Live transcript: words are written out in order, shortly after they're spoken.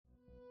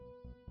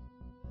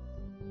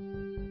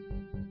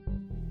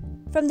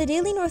From the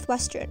Daily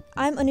Northwestern,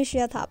 I'm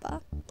Anushya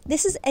Thapa.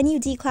 This is NU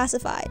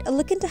Declassified, a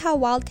look into how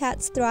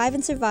wildcats thrive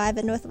and survive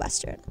at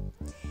Northwestern.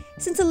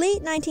 Since the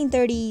late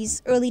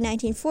 1930s, early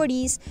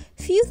 1940s,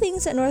 few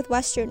things at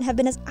Northwestern have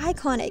been as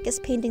iconic as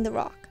painting the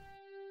rock.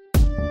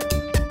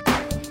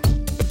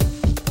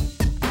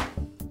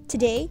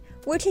 Today,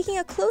 we're taking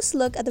a close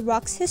look at the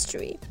rock's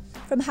history,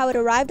 from how it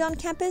arrived on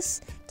campus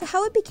to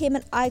how it became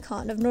an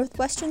icon of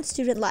Northwestern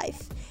student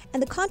life,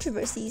 and the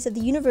controversies of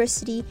the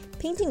university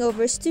painting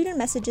over student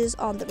messages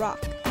on the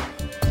rock.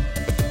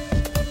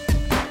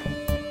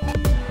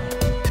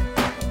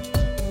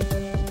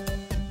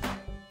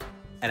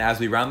 And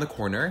as we round the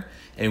corner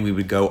and we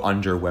would go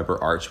under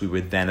Weber Arch, we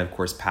would then, of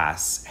course,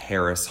 pass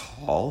Harris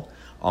Hall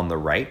on the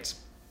right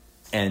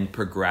and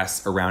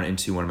progress around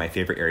into one of my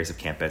favorite areas of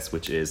campus,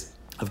 which is,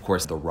 of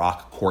course, the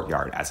Rock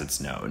Courtyard, as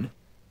it's known.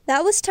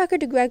 That was Tucker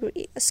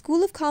DeGregory, a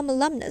School of Comm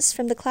alumnus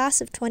from the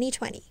class of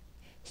 2020.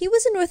 He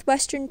was a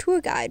Northwestern tour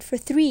guide for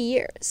 3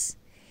 years.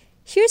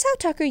 Here's how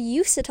Tucker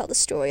used to tell the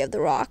story of the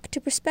rock to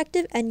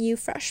prospective NU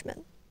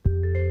freshmen.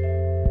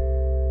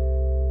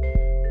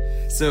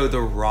 So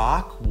the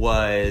rock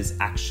was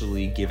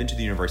actually given to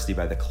the university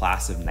by the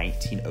class of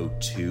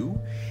 1902,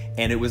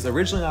 and it was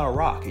originally not a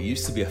rock. It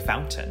used to be a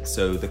fountain.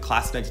 So the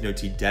class of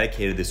 1902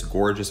 dedicated this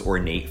gorgeous,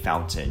 ornate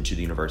fountain to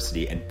the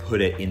university and put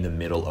it in the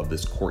middle of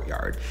this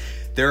courtyard.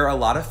 There are a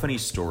lot of funny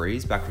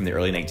stories back from the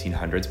early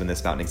 1900s when this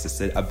fountain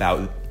existed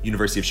about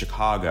University of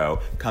Chicago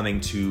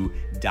coming to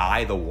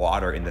dye the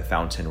water in the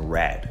fountain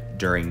red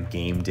during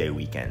game day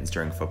weekends,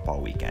 during football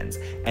weekends.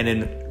 And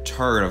in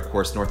turn, of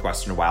course,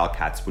 Northwestern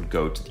Wildcats would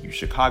go to the U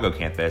Chicago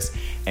campus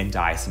and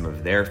dye some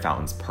of their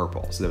fountains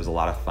purple. So there was a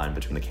lot of fun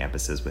between the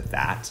campuses with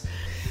that.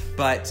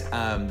 But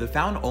the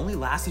fountain only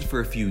lasted for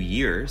a few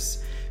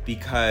years,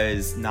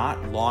 because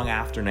not long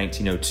after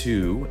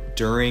 1902,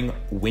 during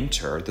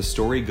winter, the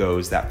story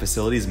goes that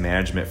facilities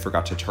management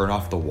forgot to turn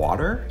off the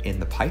water in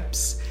the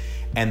pipes,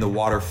 and the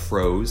water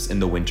froze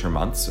in the winter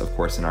months, of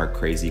course, in our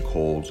crazy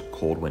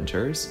cold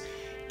winters.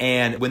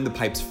 And when the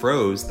pipes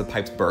froze, the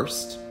pipes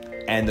burst,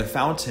 and the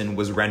fountain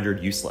was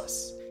rendered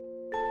useless.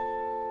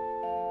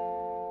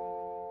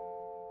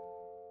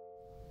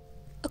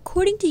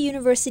 According to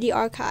university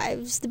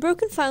archives, the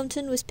broken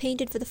fountain was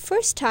painted for the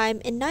first time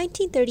in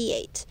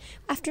 1938.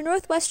 After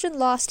Northwestern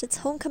lost its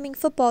homecoming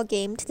football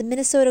game to the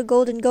Minnesota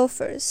Golden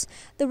Gophers,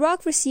 the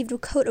rock received a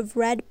coat of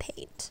red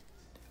paint.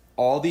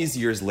 All these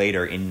years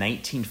later, in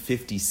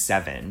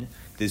 1957,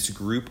 this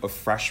group of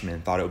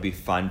freshmen thought it would be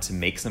fun to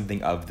make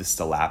something of this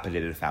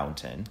dilapidated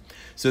fountain.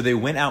 So they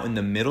went out in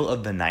the middle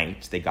of the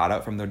night. They got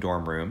out from their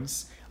dorm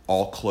rooms,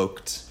 all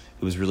cloaked.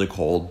 It was really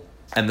cold.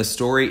 And the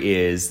story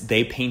is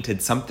they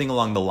painted something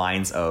along the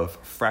lines of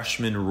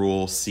 "Freshmen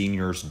rule,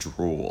 seniors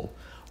drool"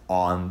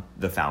 on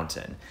the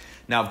fountain.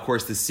 Now, of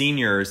course, the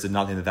seniors did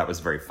not think that that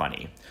was very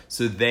funny.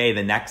 So they,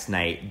 the next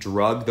night,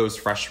 drugged those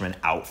freshmen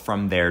out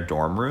from their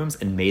dorm rooms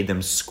and made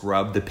them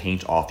scrub the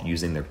paint off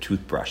using their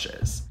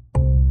toothbrushes.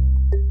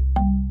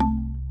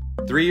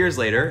 3 years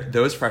later,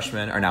 those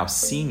freshmen are now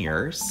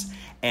seniors,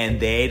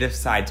 and they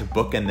decide to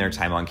bookend their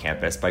time on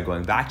campus by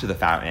going back to the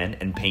fountain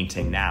and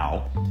painting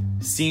now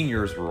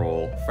 "Seniors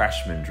rule,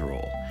 freshmen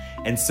drool."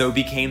 And so it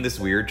became this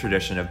weird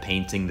tradition of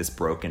painting this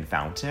broken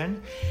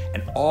fountain.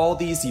 And all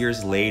these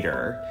years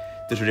later,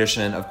 the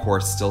tradition, of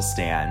course, still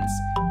stands.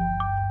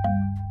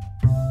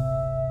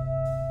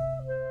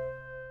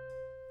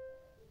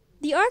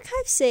 The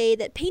archives say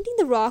that painting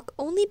the rock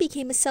only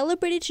became a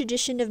celebrated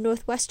tradition of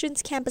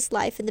Northwestern's campus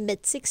life in the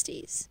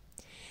mid-60s.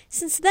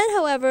 Since then,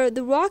 however,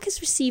 the rock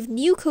has received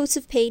new coats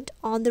of paint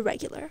on the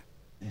regular.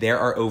 There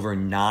are over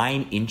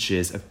 9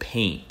 inches of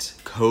paint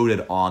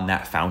coated on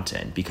that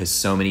fountain because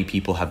so many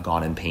people have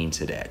gone and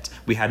painted it.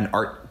 We had an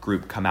art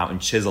group come out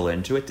and chisel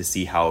into it to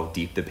see how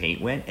deep the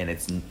paint went, and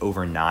it's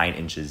over 9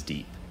 inches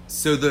deep.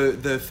 So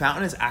the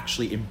fountain is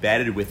actually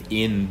embedded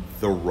within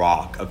the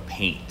rock of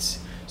paint.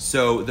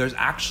 So there's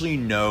actually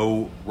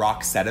no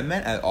rock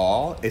sediment at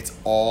all. It's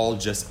all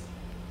just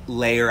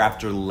layer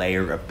after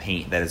layer of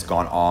paint that has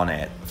gone on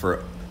it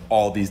for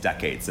all these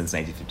decades since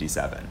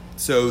 1957.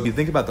 So you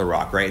think about the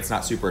rock, right? It's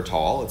not super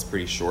tall, it's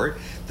pretty short.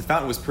 The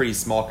fountain was pretty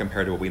small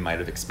compared to what we might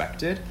have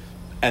expected,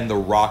 and the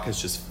rock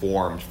has just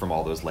formed from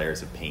all those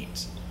layers of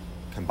paint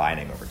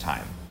combining over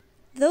time.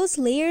 Those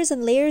layers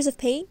and layers of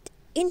paint,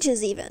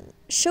 inches even,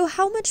 show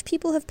how much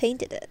people have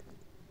painted it.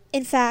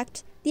 In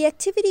fact, the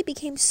activity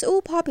became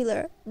so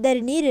popular that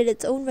it needed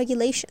its own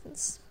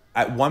regulations.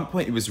 At one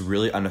point, it was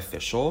really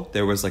unofficial.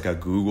 There was like a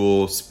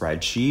Google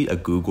spreadsheet, a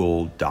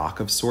Google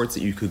Doc of sorts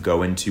that you could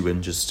go into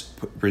and just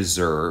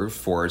reserve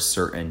for a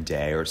certain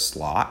day or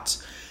slot.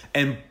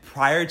 And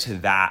prior to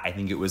that, I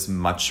think it was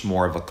much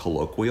more of a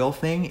colloquial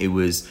thing. It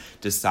was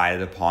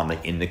decided upon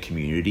like in the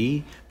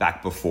community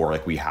back before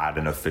like we had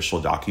an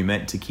official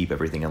document to keep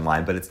everything in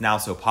line. But it's now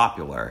so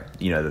popular,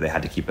 that they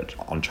had to keep it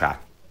on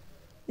track.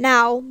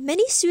 Now,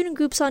 many student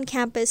groups on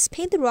campus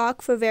paint the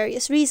rock for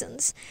various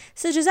reasons,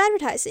 such as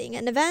advertising,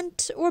 an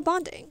event, or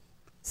bonding.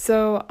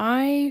 So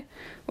I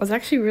was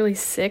actually really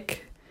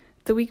sick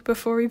the week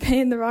before we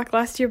painted the rock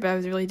last year, but I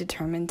was really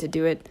determined to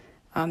do it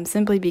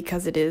simply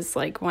because it is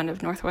like one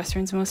of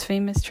Northwestern's most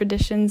famous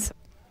traditions.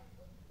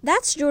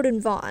 That's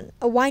Jordan Vaughn,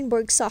 a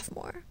Weinberg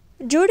sophomore.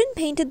 Jordan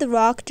painted the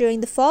rock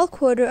during the fall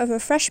quarter of her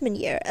freshman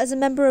year as a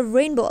member of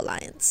Rainbow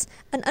Alliance,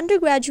 an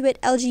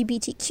undergraduate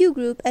LGBTQ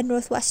group at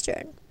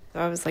Northwestern. So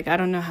I was like, I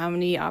don't know how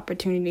many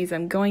opportunities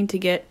I'm going to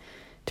get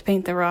to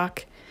paint the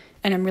rock,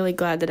 and I'm really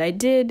glad that I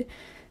did,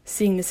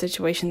 seeing the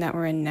situation that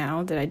we're in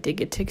now, that I did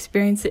get to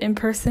experience it in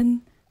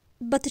person.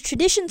 But the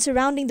tradition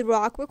surrounding the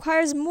rock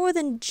requires more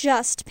than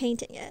just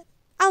painting it.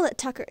 I'll let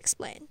Tucker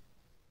explain.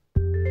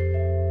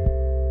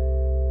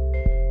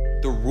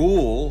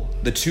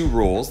 The two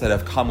rules that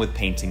have come with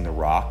painting the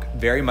rock,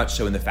 very much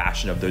so in the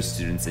fashion of those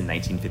students in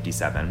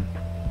 1957,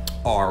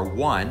 are: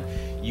 one,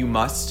 you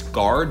must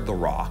guard the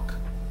rock,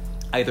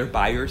 either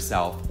by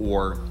yourself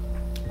or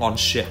on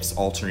shifts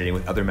alternating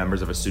with other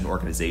members of a student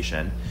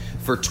organization,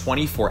 for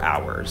 24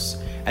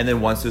 hours. And then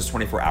once those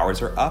 24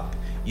 hours are up,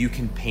 you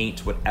can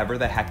paint whatever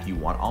the heck you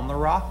want on the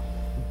rock,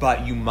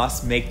 but you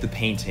must make the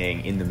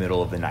painting in the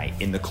middle of the night,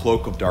 in the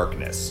cloak of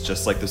darkness,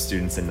 just like the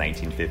students in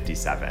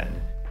 1957.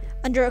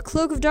 Under a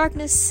cloak of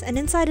darkness and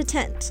inside a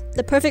tent,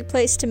 the perfect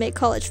place to make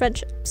college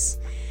friendships.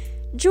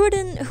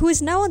 Jordan, who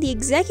is now on the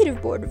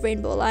executive board of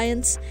Rainbow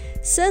Alliance,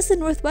 says the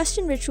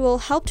Northwestern ritual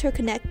helped her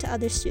connect to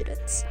other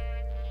students.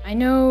 I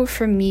know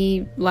for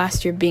me,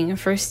 last year being a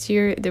first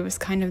year, there was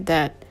kind of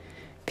that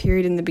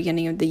period in the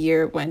beginning of the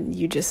year when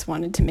you just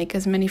wanted to make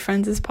as many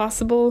friends as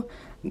possible,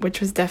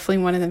 which was definitely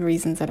one of the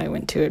reasons that I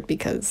went to it,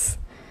 because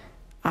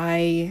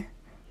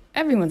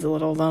everyone's a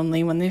little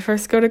lonely when they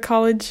first go to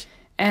college.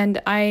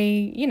 And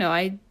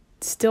I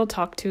still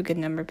talk to a good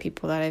number of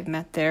people that I've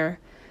met there.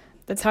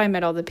 That's how I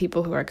met all the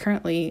people who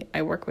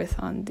I work with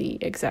on the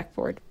exec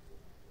board.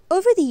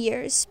 Over the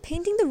years,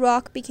 painting the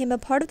rock became a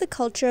part of the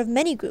culture of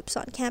many groups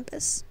on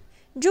campus.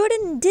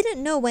 Jordan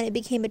didn't know when it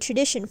became a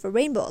tradition for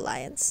Rainbow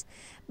Alliance,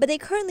 but they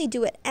currently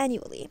do it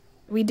annually.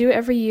 We do it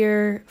every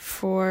year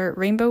for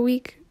Rainbow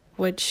Week,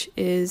 which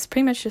is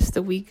pretty much just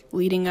the week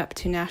leading up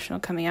to National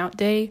Coming Out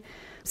Day.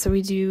 So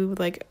we do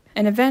like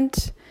an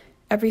event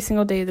every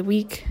single day of the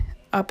week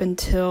up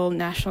until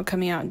National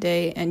Coming Out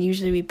Day, and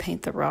usually we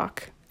paint the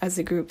rock as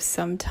a group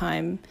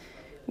sometime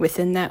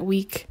within that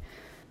week.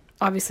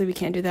 Obviously, we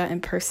can't do that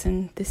in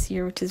person this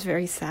year, which is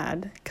very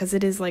sad, because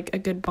it is like a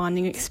good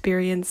bonding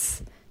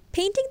experience.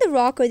 Painting the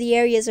rock or the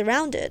areas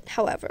around it,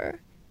 however,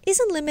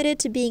 isn't limited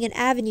to being an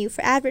avenue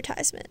for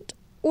advertisement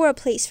or a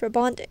place for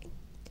bonding.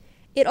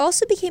 It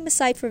also became a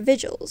site for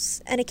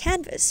vigils and a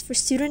canvas for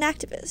student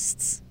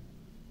activists.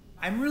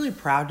 I'm really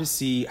proud to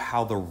see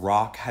how the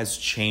rock has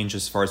changed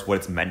as far as what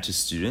it's meant to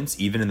students,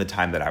 even in the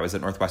time that I was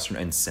at Northwestern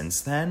and since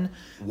then.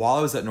 While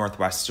I was at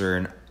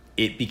Northwestern,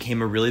 it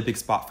became a really big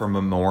spot for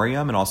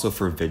memoriam and also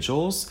for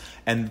vigils.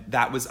 And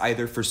that was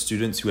either for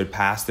students who had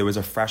passed. There was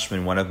a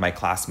freshman, one of my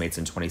classmates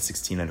in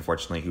 2016,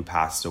 unfortunately, who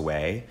passed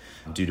away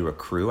due to a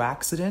crew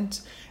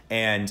accident.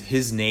 And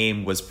his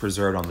name was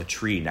preserved on the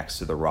tree next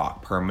to the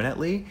rock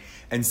permanently.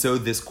 And so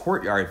this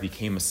courtyard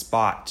became a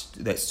spot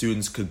that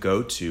students could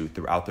go to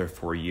throughout their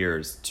 4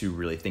 years to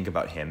really think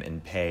about him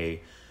and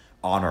pay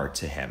honor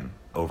to him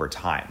over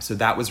time. So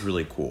that was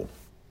really cool.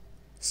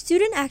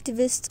 Student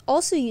activists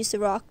also use the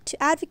rock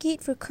to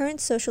advocate for current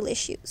social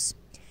issues.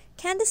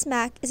 Candace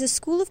Mack is a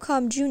School of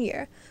Comm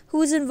junior who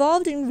was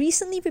involved in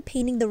recently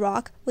repainting the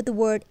rock with the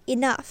word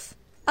enough.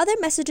 Other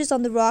messages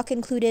on the rock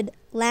included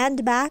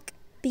land back,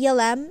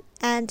 BLM,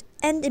 and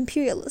end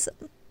imperialism.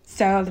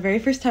 So the very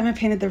first time I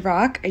painted the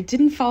rock, I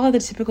didn't follow the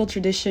typical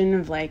tradition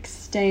of like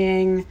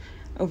staying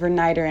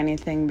overnight or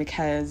anything,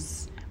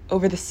 because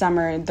over the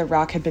summer the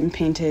rock had been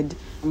painted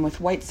with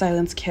white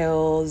silence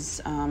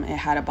kills. It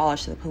had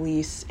abolish the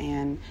police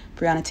and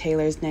Breonna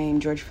Taylor's name,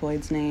 George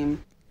Floyd's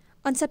name.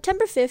 On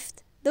September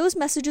 5th, those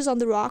messages on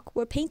the rock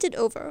were painted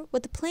over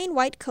with a plain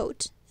white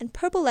coat and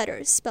purple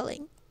letters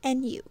spelling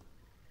NU.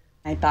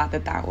 I thought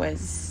that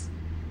was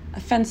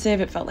offensive.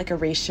 It felt like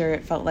erasure.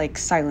 It felt like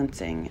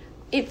silencing.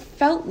 It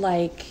felt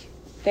like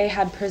they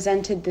had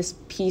presented this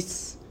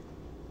piece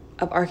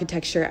of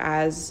architecture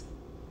as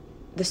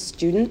the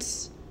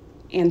students,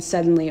 and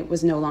suddenly it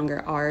was no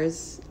longer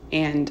ours,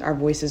 and our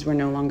voices were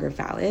no longer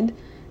valid.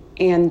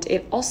 And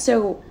it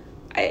also,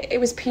 it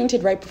was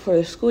painted right before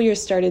the school year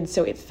started,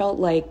 so it felt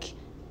like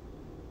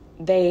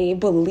they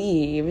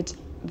believed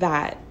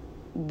that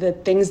the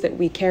things that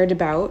we cared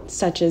about,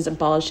 such as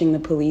abolishing the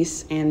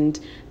police and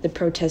the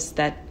protests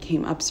that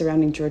came up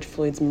surrounding George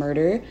Floyd's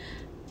murder,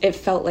 it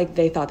felt like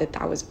they thought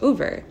that was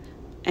over.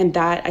 And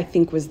that, I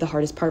think, was the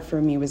hardest part for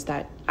me, was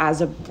that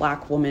as a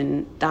Black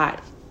woman,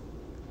 that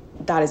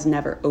is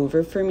never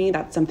over for me.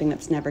 That's something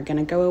that's never going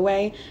to go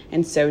away.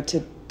 And so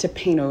to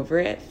paint over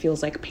it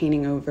feels like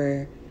painting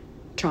over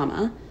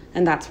trauma.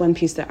 And that's one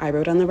piece that I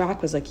wrote on the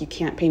rock, was like, you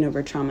can't paint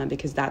over trauma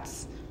because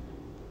that's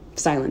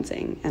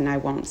silencing, and I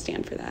won't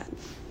stand for that.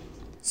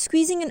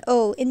 Squeezing an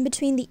O in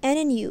between the N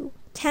and U,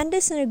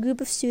 Candace and a group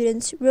of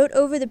students wrote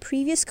over the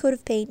previous coat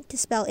of paint to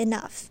spell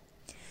enough.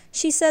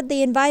 She said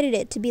they invited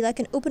it to be like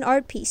an open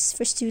art piece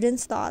for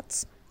students'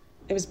 thoughts.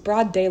 It was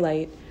broad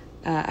daylight,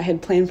 I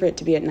had planned for it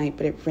to be at night,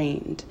 but it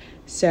rained.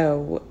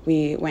 So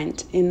we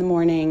went in the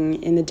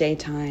morning, in the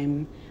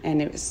daytime,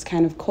 and it was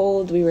kind of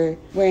cold. We were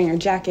wearing our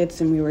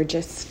jackets, and we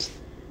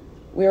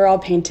were all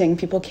painting.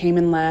 People came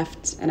and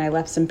left, and I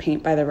left some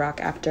paint by the rock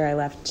after I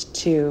left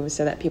too,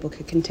 so that people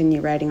could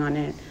continue writing on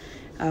it.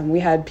 We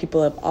had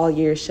people of all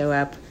years show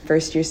up,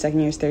 first years, second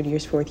years, third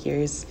years, fourth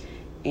years,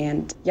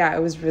 and yeah, it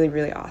was really,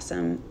 really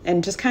awesome.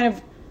 And just kind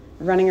of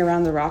running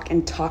around the rock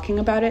and talking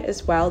about it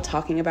as well,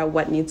 talking about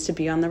what needs to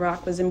be on the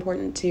rock was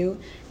important too,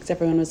 because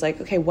everyone was like,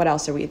 okay, what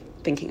else are we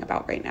thinking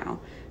about right now?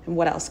 And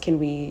what else can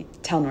we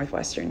tell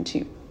Northwestern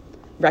to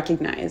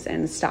recognize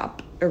and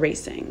stop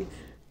erasing?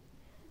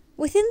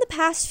 Within the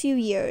past few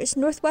years,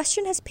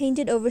 Northwestern has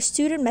painted over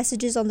student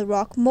messages on the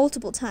rock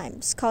multiple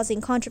times,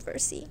 causing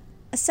controversy.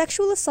 A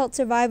sexual assault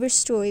survivor's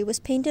story was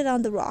painted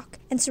on the rock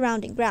and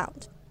surrounding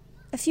ground.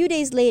 A few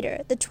days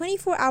later, the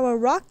 24-hour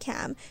rock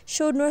cam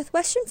showed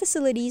Northwestern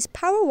facilities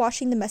power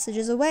washing the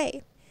messages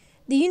away.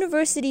 The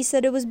university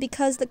said it was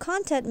because the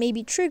content may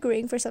be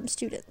triggering for some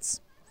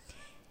students.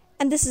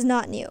 And this is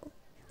not new.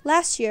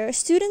 Last year,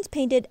 students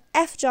painted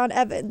F. John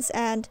Evans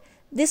and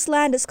 "This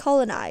land is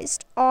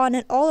colonized" on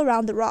and all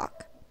around the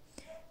rock.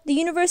 The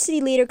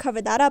university later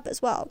covered that up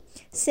as well,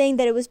 saying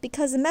that it was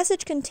because the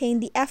message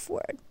contained the F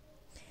word.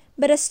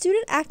 But as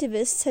student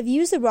activists have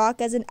used the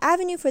rock as an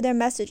avenue for their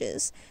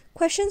messages,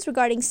 questions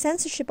regarding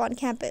censorship on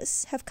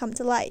campus have come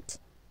to light.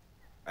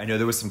 I know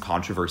there was some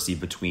controversy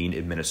between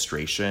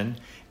administration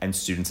and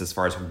students as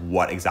far as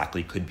what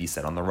exactly could be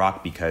said on the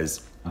rock,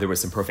 because there was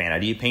some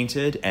profanity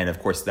painted, and of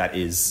course that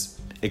is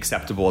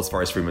acceptable as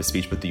far as freedom of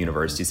speech, but the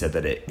university said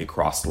that it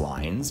crossed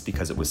lines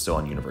because it was still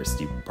on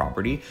university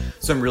property.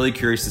 So I'm really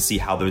curious to see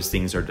how those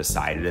things are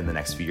decided in the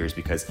next few years,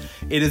 because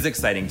it is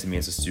exciting to me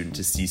as a student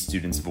to see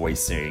students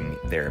voicing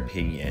their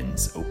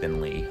opinions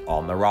openly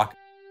on the rock.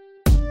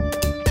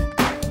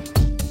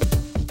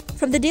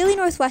 From the Daily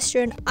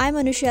Northwestern, I'm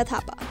Anushya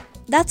Thapa.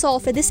 That's all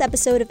for this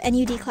episode of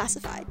NU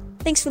Declassified.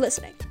 Thanks for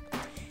listening.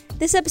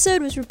 This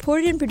episode was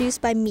reported and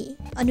produced by me,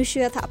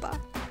 Anushya Thapa.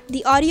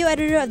 The audio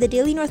editor of the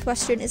Daily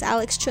Northwestern is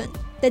Alex Chun.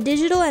 The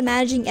digital and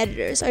managing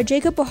editors are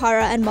Jacob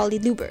O'Hara and Molly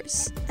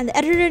Lubers. And the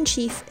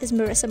editor-in-chief is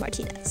Marissa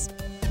Martinez.